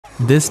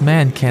this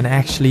man can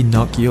actually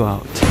knock you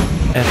out.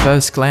 At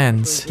first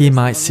glance, he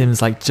might seem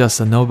like just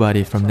a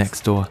nobody from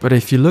next door, but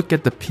if you look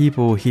at the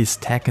people he's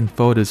taken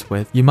photos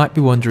with, you might be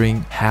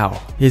wondering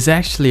how. He's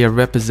actually a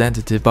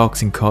representative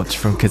boxing coach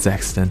from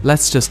Kazakhstan.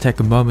 Let's just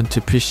take a moment to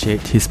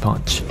appreciate his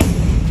punch.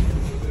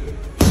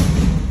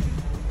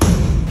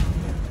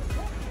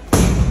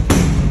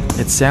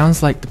 It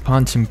sounds like the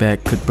punching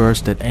bag could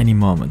burst at any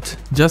moment.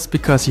 Just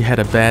because you had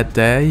a bad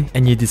day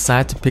and you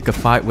decide to pick a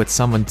fight with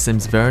someone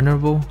seems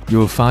vulnerable, you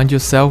will find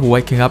yourself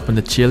waking up on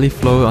the chilly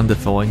floor on the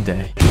following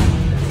day.